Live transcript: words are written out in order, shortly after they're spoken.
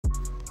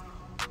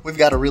We've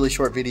got a really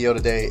short video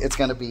today. It's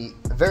gonna be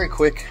very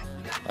quick.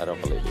 I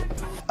don't believe you.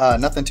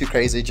 Nothing too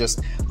crazy, just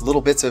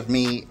little bits of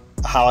me,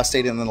 how I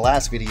stated in the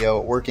last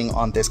video, working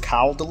on this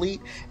Cowl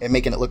Delete and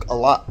making it look a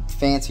lot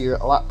fancier,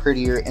 a lot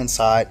prettier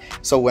inside.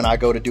 So when I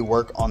go to do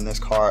work on this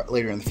car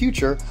later in the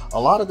future, a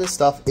lot of this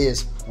stuff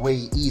is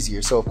way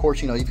easier. So of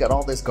course, you know, you've got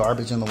all this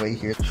garbage in the way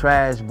here.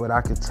 Trash, but I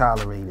could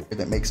tolerate it.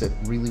 That makes it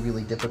really,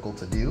 really difficult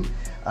to do.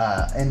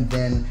 And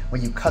then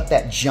when you cut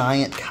that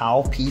giant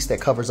cowl piece that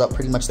covers up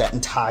pretty much that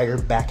entire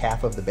back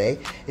half of the bay,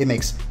 it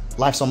makes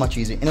life so much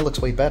easier and it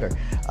looks way better.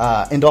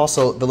 And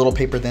also the little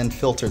paper thin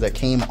filter that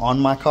came on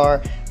my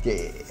car,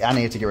 I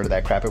needed to get rid of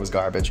that crap. It was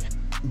garbage.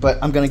 But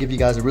I'm gonna give you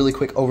guys a really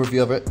quick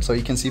overview of it so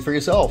you can see for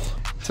yourself.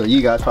 So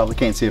you guys probably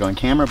can't see it on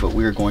camera, but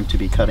we're going to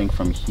be cutting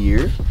from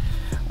here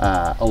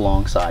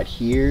alongside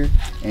here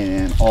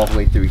and all the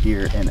way through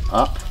here and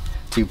up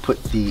to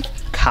put the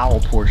cowl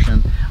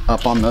portion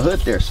up on the hood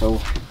there.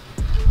 So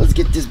let's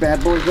get this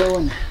bad boy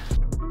going.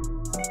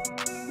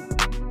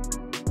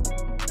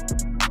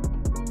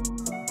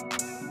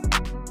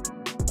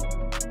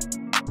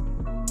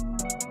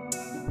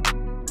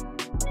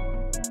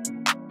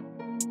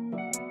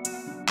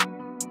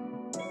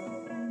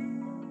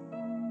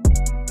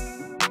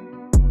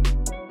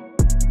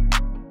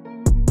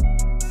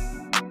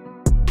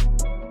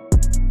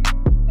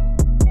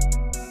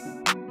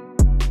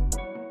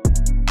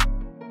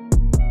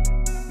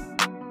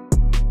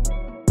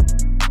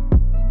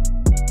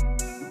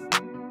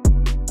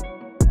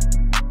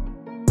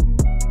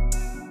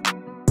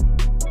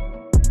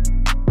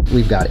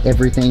 We've got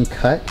everything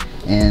cut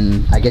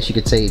and I guess you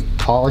could say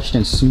polished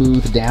and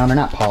smoothed down, or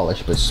not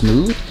polished, but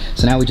smooth.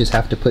 So now we just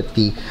have to put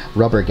the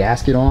rubber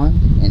gasket on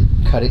and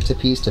cut it to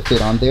piece to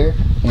fit on there.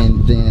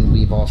 And then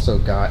we've also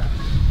got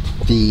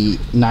the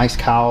nice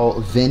cowl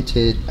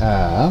vented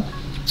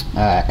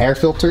air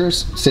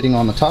filters sitting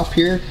on the top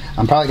here.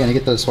 I'm probably gonna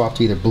get those swapped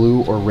to either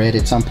blue or red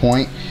at some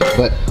point.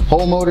 But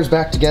whole motor's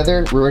back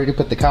together. We're ready to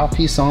put the cowl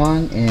piece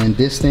on, and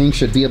this thing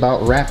should be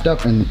about wrapped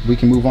up and we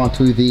can move on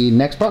to the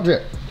next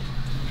project.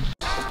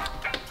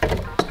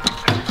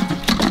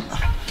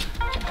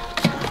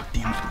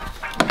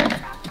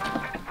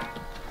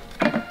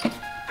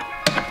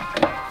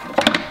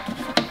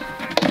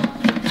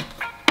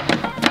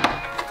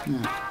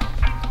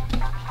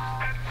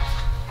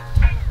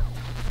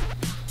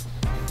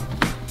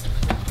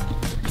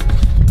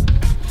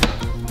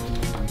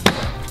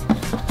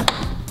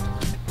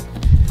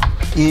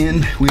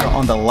 And we are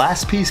on the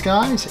last piece,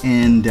 guys,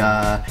 and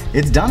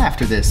it's done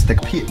after this.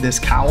 This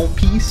cowl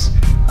piece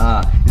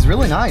is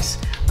really nice.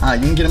 You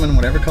can get them in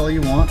whatever color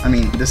you want. I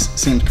mean, this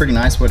seems pretty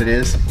nice for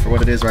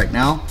what it is right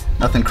now.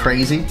 Nothing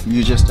crazy.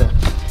 You just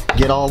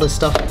get all this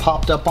stuff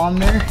popped up on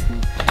there,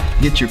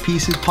 get your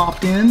pieces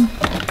popped in,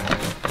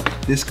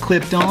 this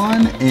clipped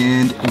on,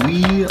 and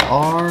we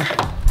are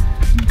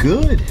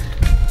good.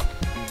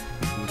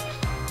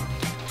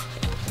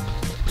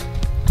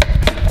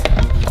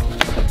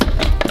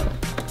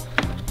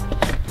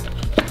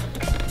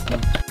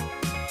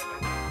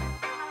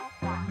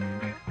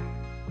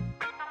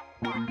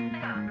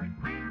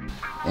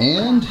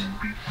 And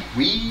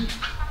we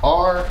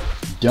are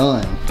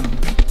done.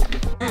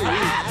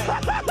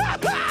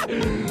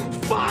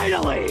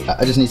 Finally!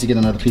 I just need to get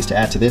another piece to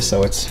add to this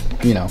so it's,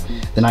 you know,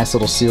 the nice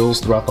little seals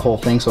throughout the whole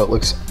thing so it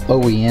looks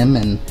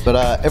OEM.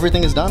 But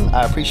everything is done.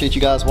 I appreciate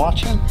you guys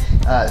watching.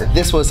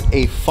 This was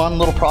a fun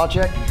little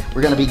project.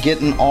 We're gonna be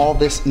getting all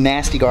this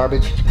nasty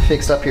garbage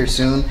fixed up here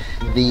soon.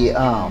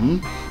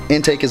 The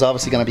intake is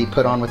obviously going to be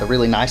put on with a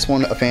really nice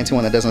one, a fancy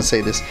one that doesn't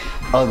say this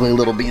ugly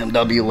little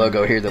BMW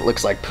logo here that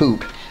looks like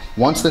poop.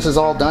 Once this is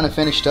all done and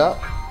finished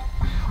up,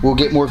 we'll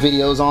get more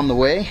videos on the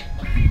way.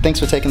 Thanks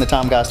for taking the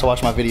time, guys, to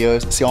watch my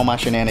videos, see all my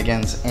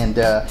shenanigans, and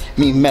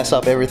me mess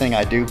up everything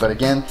I do. But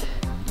again,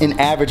 an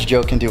average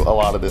Joe can do a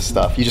lot of this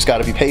stuff. You just got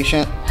to be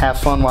patient, have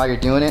fun while you're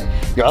doing it.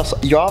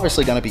 You're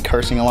obviously going to be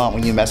cursing a lot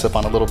when you mess up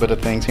on a little bit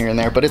of things here and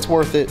there, but it's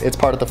worth it. It's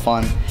part of the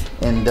fun.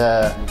 And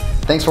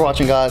thanks for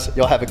watching, guys.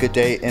 Y'all have a good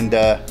day and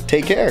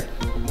take care.